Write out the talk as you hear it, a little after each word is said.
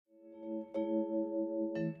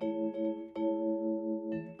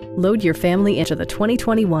Load your family into the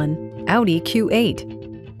 2021 Audi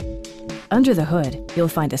Q8. Under the hood, you'll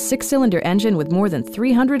find a 6-cylinder engine with more than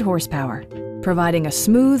 300 horsepower, providing a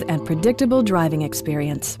smooth and predictable driving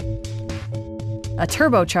experience. A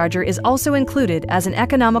turbocharger is also included as an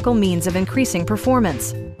economical means of increasing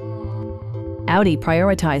performance. Audi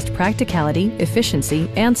prioritized practicality, efficiency,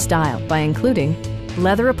 and style by including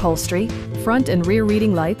leather upholstery, front and rear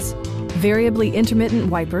reading lights, variably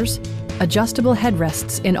intermittent wipers, adjustable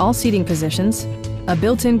headrests in all seating positions, a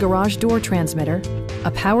built-in garage door transmitter,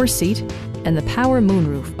 a power seat, and the power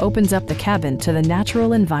moonroof opens up the cabin to the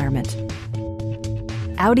natural environment.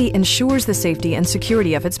 Audi ensures the safety and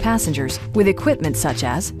security of its passengers with equipment such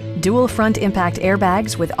as dual front impact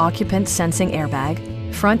airbags with occupant sensing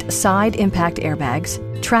airbag, front side impact airbags,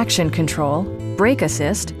 traction control, brake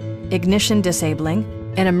assist, ignition disabling,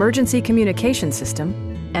 an emergency communication system,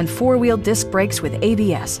 and 4-wheel disc brakes with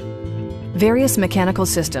ABS. Various mechanical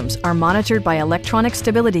systems are monitored by electronic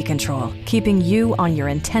stability control, keeping you on your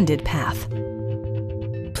intended path.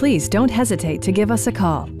 Please don't hesitate to give us a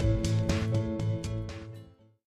call.